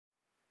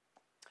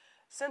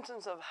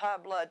Symptoms of high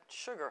blood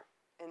sugar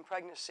in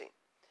pregnancy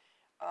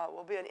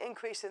will be an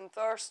increase in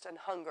thirst and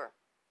hunger,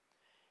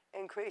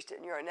 increased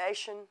in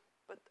urination,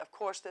 but of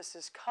course this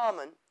is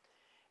common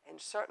in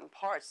certain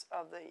parts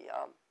of the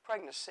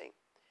pregnancy.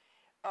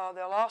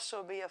 There'll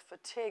also be a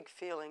fatigue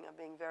feeling of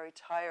being very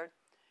tired,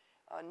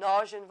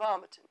 nausea and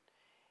vomiting,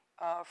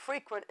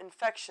 frequent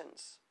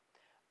infections,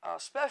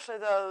 especially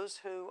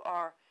those who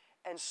are,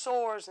 and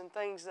sores and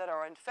things that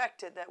are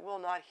infected that will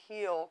not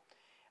heal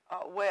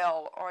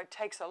well, or it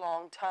takes a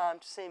long time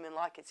to seeming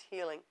like it's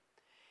healing.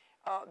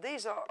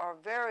 These are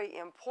very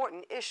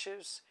important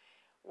issues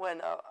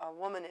when a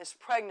woman is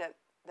pregnant,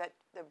 that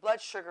the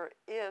blood sugar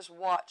is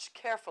watched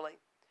carefully,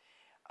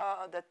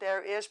 that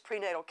there is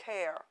prenatal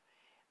care,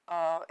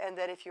 and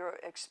that if you're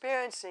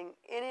experiencing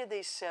any of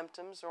these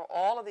symptoms or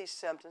all of these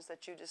symptoms,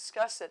 that you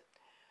discuss it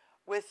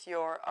with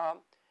your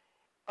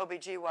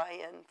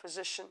OBGYN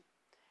physician.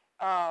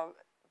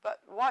 But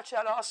watch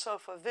out also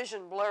for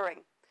vision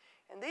blurring.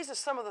 And these are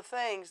some of the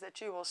things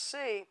that you will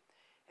see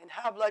in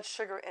high blood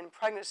sugar in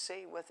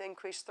pregnancy, with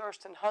increased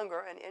thirst and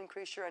hunger and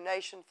increased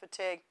urination,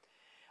 fatigue,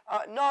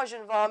 nausea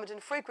and vomiting,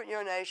 frequent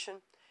urination,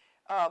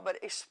 but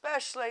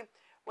especially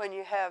when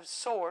you have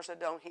sores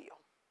that don't heal.